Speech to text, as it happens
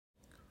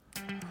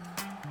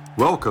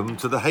Welcome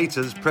to the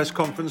Haters Press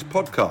Conference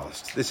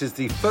podcast. This is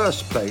the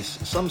first place,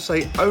 some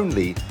say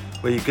only,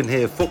 where you can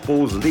hear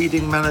football's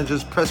leading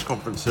managers' press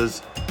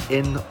conferences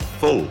in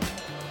full.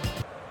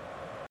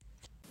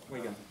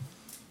 Wigan.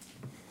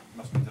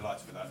 Must be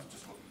delighted with that,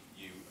 just what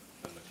you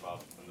and the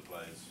club and the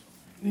players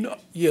need. No,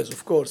 yes,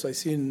 of course. I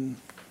seem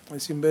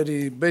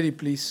very, very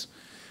pleased.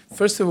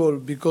 First of all,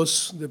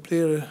 because the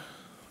players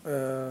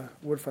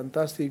were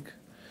fantastic.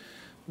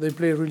 They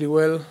play really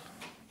well.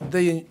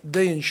 They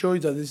enjoy,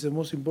 that is the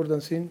most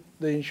important thing.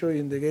 They enjoy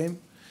in the game.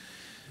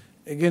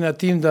 Again, a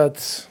team that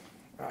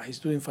is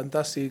doing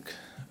fantastic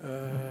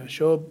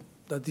job.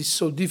 That is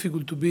so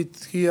difficult to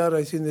beat here.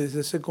 I think it's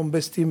the second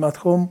best team at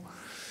home.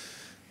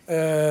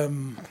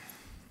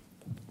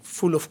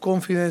 Full of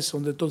confidence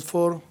on the top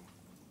four.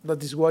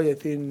 That is why I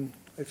feel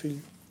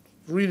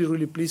really,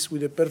 really pleased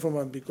with the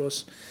performance,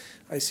 because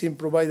I think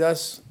provide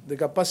us the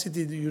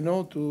capacity,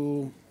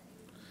 to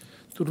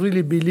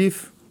really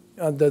believe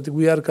that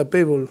we are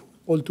capable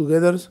all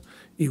together.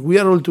 If we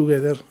are all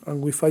together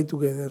and we fight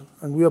together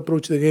and we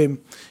approach the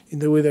game in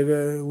the way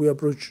that we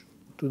approach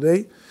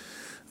today,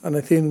 and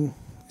I think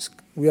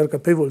we are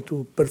capable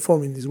to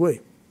perform in this way.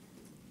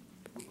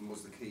 And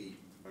was the key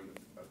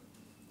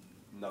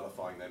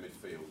nullifying their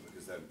midfield?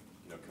 Because then,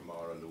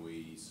 Kamara,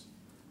 Louise,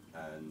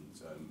 and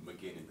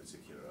McGinn in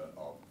particular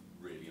are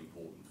really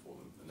important for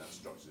them, and that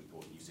structure is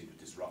important. You seem to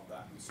disrupt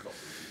that and stop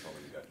them from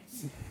following the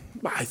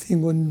game. I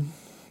think when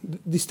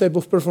this type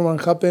of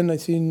performance happen, I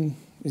think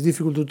it's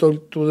difficult to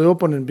talk to the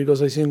opponent,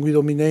 because I think we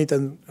dominate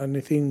and I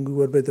think we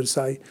were better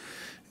side.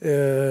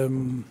 I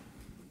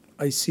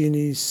think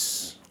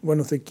is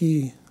one of the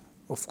key,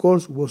 of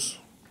course, was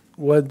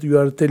what you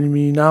are telling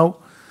me now.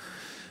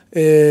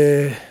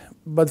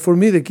 But for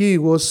me, the key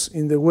was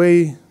in the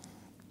way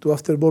to,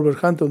 after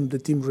Wolverhampton, the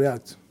team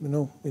react.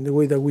 In the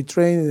way that we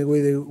train, in the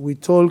way that we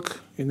talk,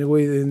 in the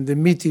way in the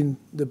meeting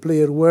the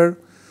player were.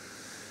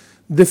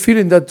 The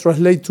feeling that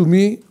translates to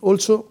me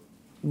also,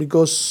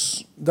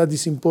 because that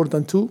is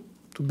important too,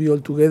 to be all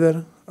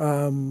together.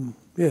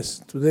 Yes,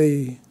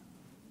 today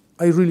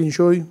I really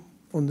enjoy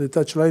on the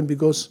touchline,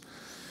 because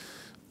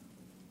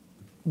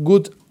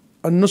good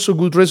and not so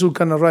good result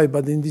can arrive,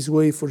 but in this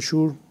way for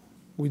sure,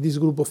 with this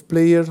group of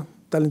players,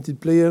 talented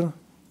player,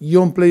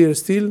 young players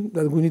still,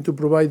 that we need to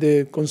provide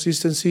the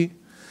consistency.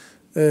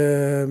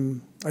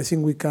 I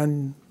think we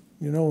can,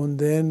 on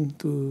the end,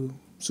 to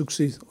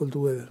succeed all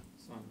together.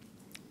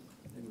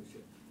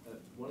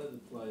 One of the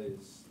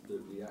players that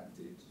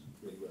reacted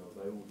really well,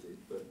 they all did,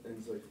 but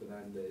Enzo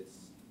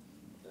Fernandez,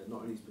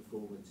 not only his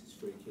performance, his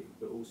free kick,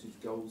 but also his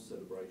goal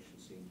celebration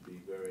seemed to be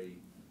very,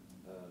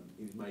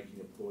 he was making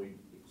a point,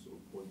 he was sort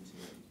of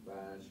pointing at his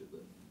badge, at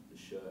the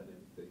shirt and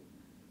everything.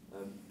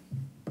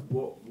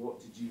 What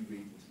did you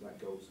read into that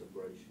goal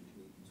celebration?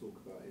 Can you talk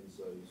about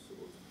Enzo's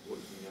sort of, what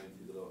he's been going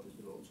through there's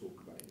been a lot of talk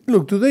about him.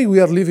 Look, today we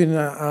are living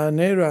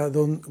an era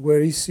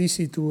where it's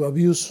easy to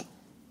abuse,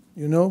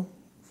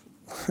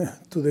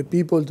 to the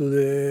people, to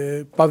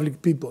the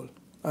public people.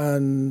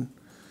 And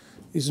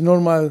it's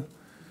normal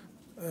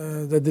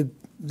that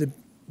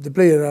the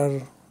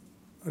players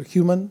are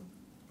human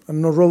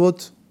and not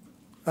robot.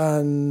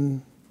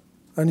 And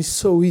it's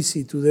so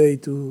easy today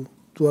to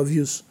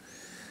abuse.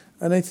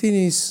 And I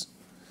think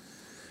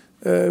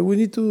we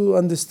need to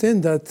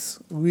understand that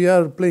we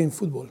are playing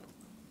football,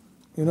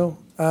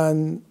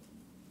 and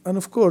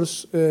of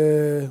course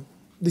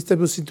this type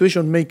of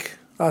situation make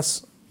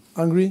us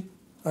angry,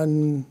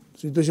 and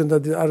situations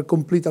that are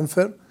complete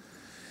unfair.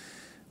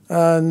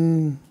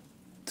 And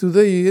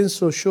today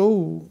Enzo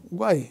show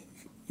why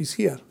he's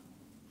here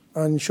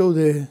and show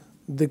the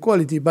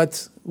quality,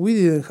 but we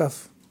didn't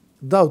have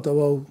doubt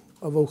about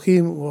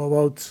him or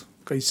about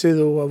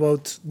Caicedo,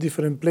 about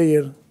different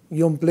players,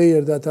 young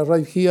players that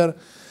arrive here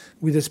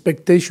with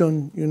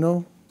expectation,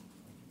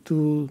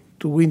 to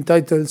win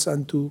titles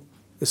and to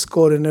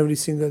score in every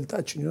single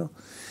touch, And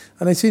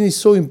I think it's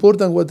so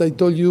important what I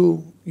told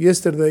you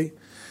yesterday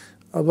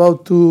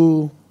about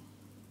to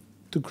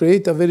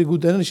create a very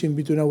good energy in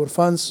between our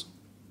fans,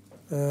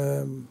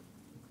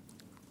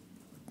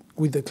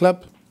 with the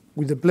club,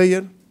 with the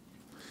player,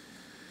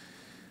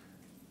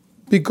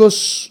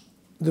 because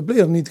the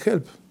player need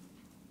help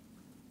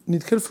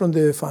from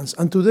the fans.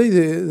 And today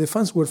the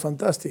fans were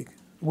fantastic.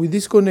 With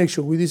this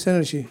connection, with this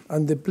energy,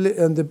 and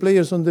the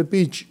players on the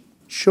pitch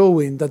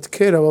showing that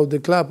care about the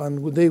club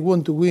and they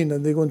want to win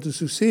and they want to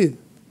succeed,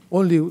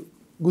 only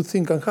good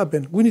thing can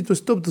happen. We need to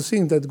stop to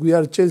think that we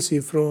are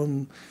Chelsea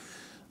from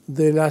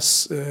the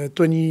last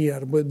 20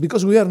 years, but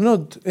because we are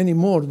not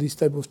anymore this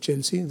type of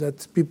Chelsea,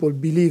 that people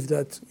believe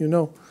that,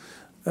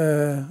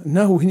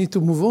 now we need to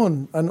move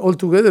on, and all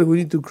together we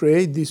need to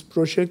create this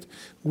project.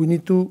 We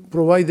need to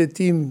provide the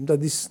team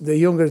that is the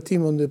younger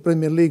team on the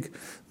Premier League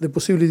the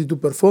possibility to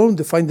perform,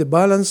 to find the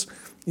balance,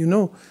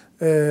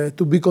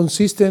 to be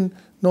consistent,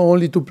 not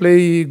only to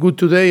play good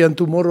today and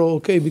tomorrow,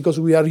 okay, because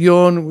we are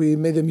young, we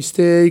made a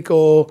mistake,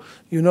 or,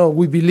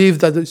 we believe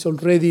that it's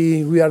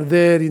already, we are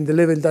there in the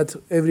level that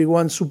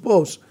everyone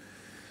suppose.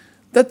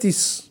 That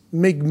is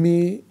make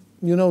me,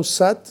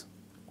 sad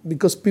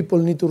because people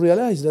need to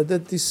realize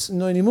that is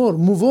not anymore.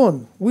 Move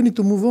on. We need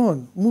to move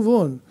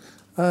on.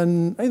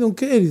 And I don't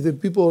care if the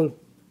people,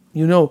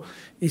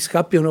 is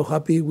happy or not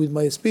happy with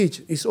my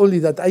speech. It's only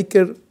that I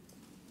care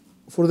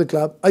for the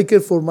club. I care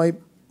for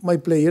my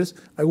players.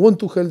 I want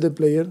to help the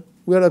player.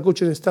 We are a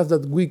coaching staff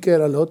that we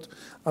care a lot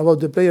about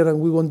the player, and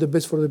we want the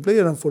best for the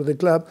player and for the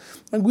club.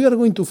 And we are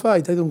going to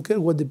fight. I don't care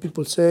what the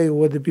people say, or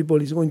what the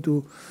people is going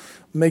to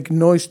make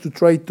noise to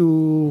try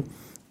to,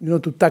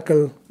 to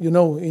tackle,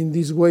 in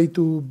this way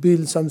to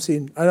build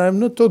something. And I'm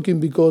not talking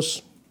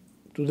because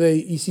today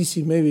it's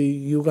easy, maybe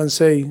you can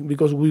say,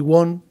 because we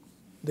won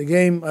the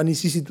game and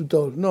it's easy to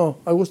talk. No,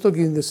 I was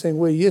talking in the same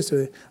way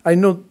yesterday.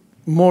 I'm not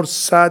more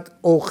sad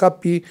or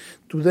happy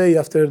today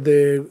after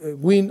the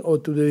win or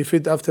to the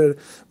defeat after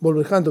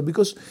Wolverhampton,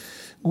 because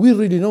we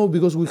really know,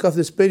 because we have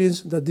the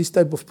experience that this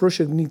type of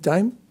project need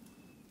time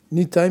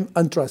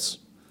and trust.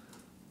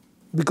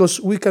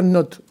 Because we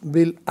cannot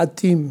build a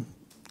team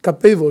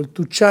capable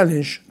to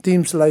challenge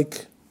teams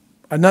like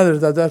another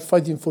that are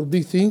fighting for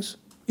big things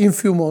in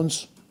few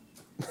months,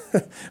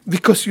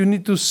 because you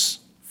need to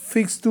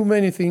fix too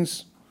many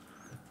things,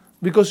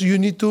 because you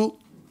need to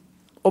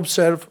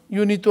observe,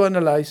 you need to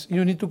analyze,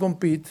 you need to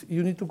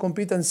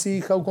compete and see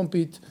how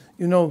compete,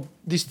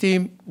 this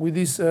team with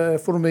this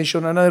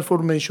formation, another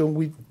formation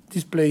with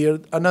this player,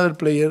 another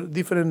player,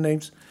 different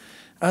names.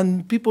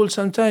 And people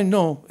sometimes,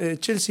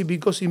 Chelsea,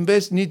 because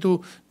invest, need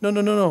to,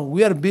 no.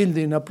 We are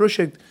building a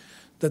project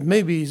that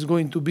maybe is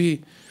going to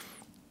be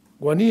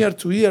 1 year,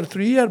 2 years,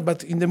 3 years,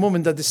 but in the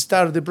moment that they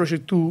start the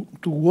project to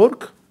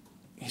work,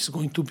 it's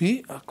going to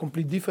be a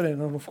complete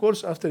different. And of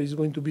course, after it's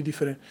going to be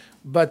different.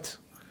 But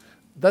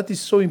that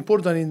is so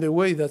important in the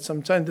way that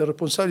sometimes the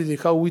responsibility,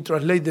 how we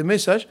translate the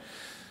message.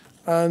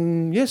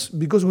 And yes,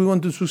 because we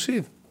want to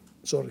succeed.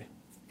 Sorry.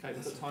 Okay,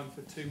 we've got time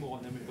for 2 more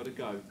and then we've got to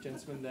go.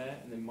 Gentleman there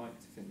and then Mike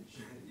to finish.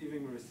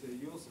 Evening,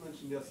 Marissa. You also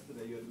mentioned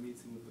yesterday you had a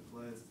meeting with the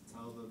players to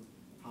tell them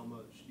how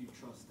much you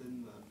trust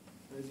in them.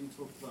 And as you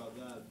talked about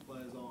there,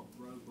 players aren't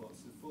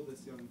robots. So for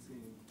this young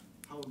team,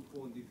 how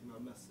important do you think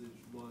that message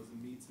was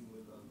in meeting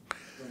with them?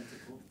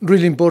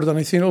 Really important.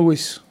 I think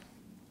always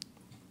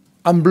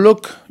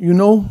unblock,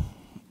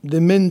 the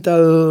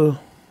mental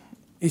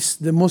is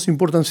the most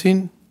important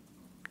thing.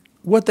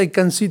 What I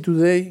can see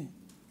today,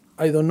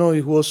 I don't know,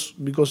 it was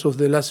because of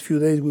the last few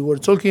days we were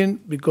talking,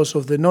 because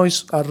of the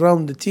noise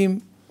around the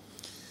team.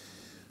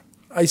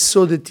 I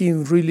saw the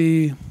team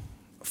really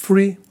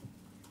free,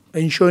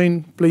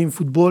 enjoying playing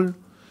football.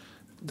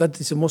 That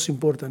is the most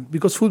important,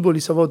 because football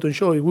is about to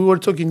enjoy. We were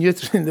talking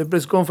yesterday in the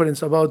press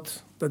conference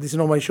about that it's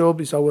not my job,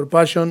 it's our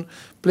passion.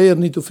 Players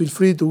need to feel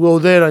free to go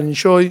there and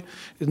enjoy.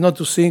 It's not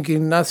to think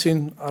in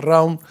nothing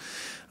around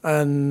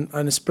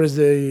and express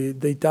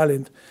their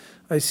talent.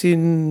 I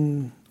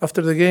seen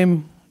after the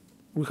game,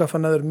 we have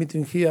another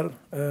meeting here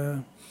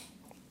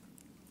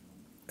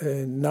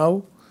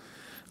now,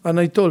 and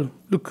I told,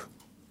 look,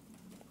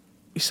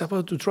 it's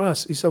about to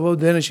trust, it's about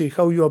the energy,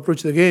 how you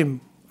approach the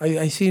game.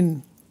 I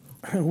think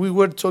we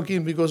were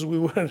talking because we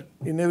were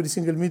in every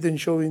single meeting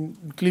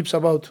showing clips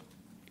about,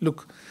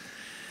 look,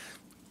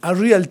 a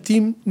real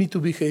team need to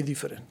behave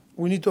different.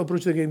 We need to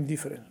approach the game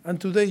different.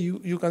 And today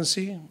you can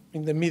see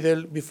in the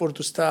middle, before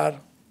to start,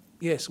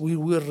 yes, we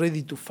were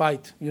ready to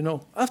fight,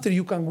 After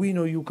you can win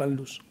or you can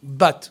lose.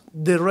 But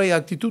the right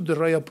attitude, the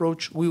right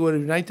approach, we were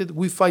united.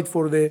 We fight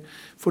for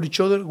each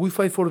other. We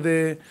fight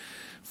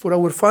for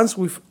our fans.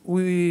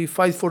 We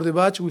fight for the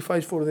badge. We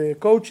fight for the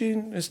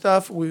coaching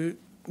staff.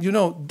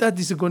 That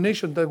is the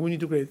connection that we need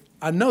to create.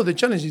 And now the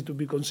challenge is to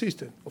be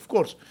consistent, of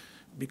course,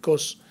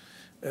 because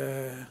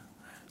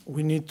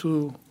we need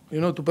to,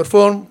 to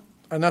perform,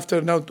 and after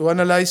now to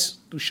analyze,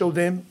 to show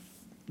them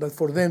that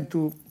for them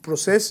to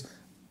process,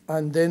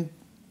 and then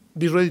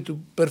be ready to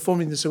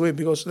perform in the same way,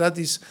 because that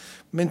is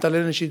mental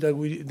energy that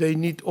they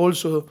need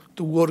also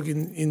to work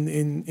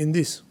in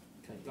this.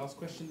 Okay, last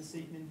question this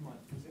evening, Mike.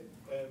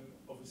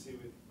 Obviously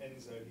with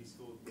Enzo, he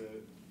scored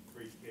the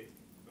free kick,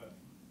 but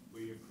were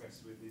you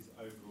impressed with his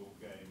overall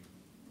game?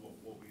 What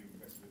were you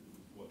impressed with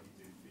what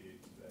he did for you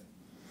today?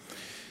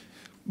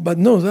 But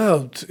no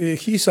doubt,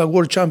 he's a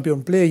world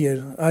champion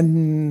player.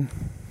 And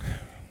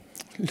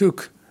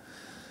look,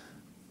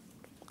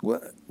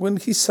 when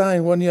he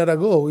signed 1 year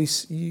ago,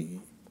 he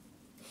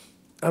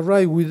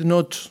arrived with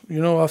not,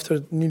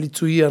 after nearly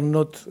 2 years,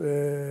 not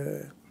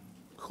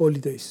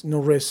holidays, no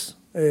rest,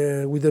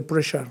 with the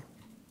pressure,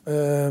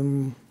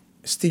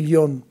 still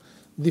young,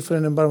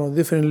 different environment,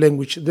 different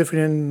language,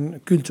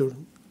 different culture.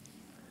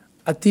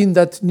 A team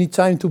that needs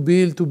time to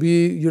build, to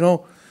be,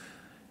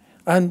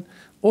 and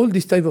all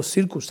this type of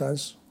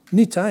circumstance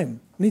need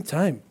time.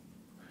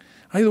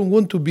 I don't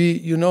want to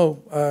be,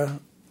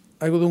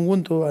 I don't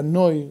want to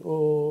annoy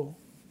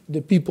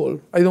the people.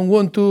 I don't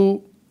want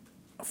to,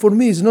 for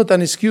me, it's not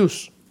an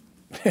excuse.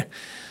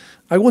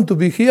 I want to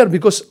be here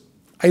because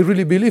I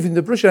really believe in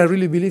the pressure, I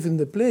really believe in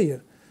the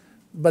player.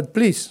 But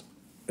please,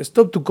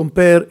 stop to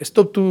compare,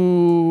 stop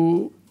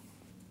to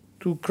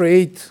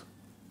create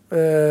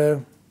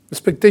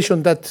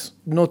expectation that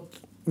not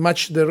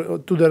match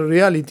to the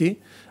reality,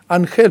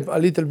 and help a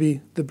little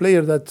bit the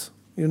player that,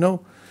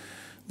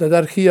 that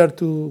are here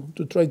to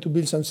try to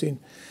build something.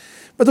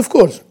 But of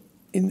course,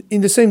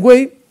 in the same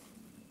way,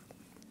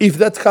 if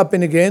that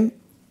happen again,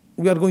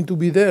 we are going to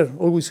be there,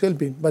 always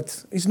helping.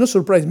 But it's not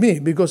surprise me,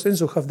 because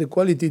Enzo have the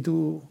quality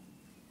to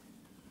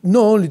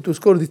not only to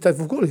score this type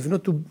of goal, if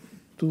not to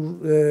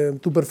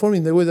perform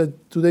in the way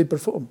that today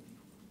perform.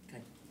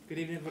 Okay. Good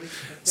evening, everybody.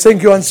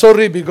 Thank you, and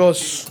sorry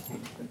because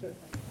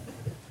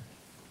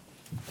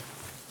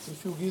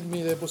if you give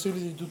me the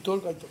possibility to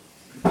talk, I talk.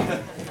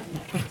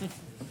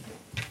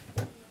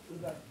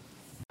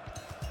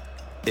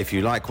 If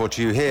you like what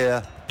you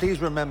hear, please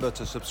remember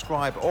to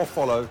subscribe or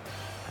follow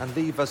and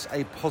leave us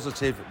a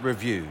positive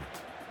review.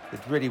 It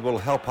really will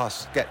help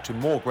us get to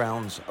more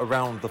grounds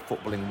around the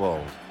footballing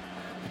world.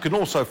 You can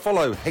also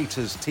follow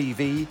Haters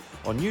TV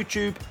on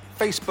YouTube,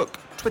 Facebook,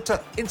 Twitter,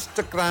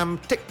 Instagram,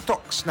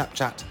 TikTok,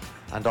 Snapchat,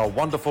 and our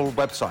wonderful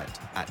website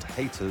at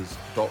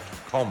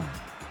haters.com.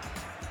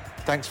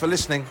 Thanks for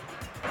listening.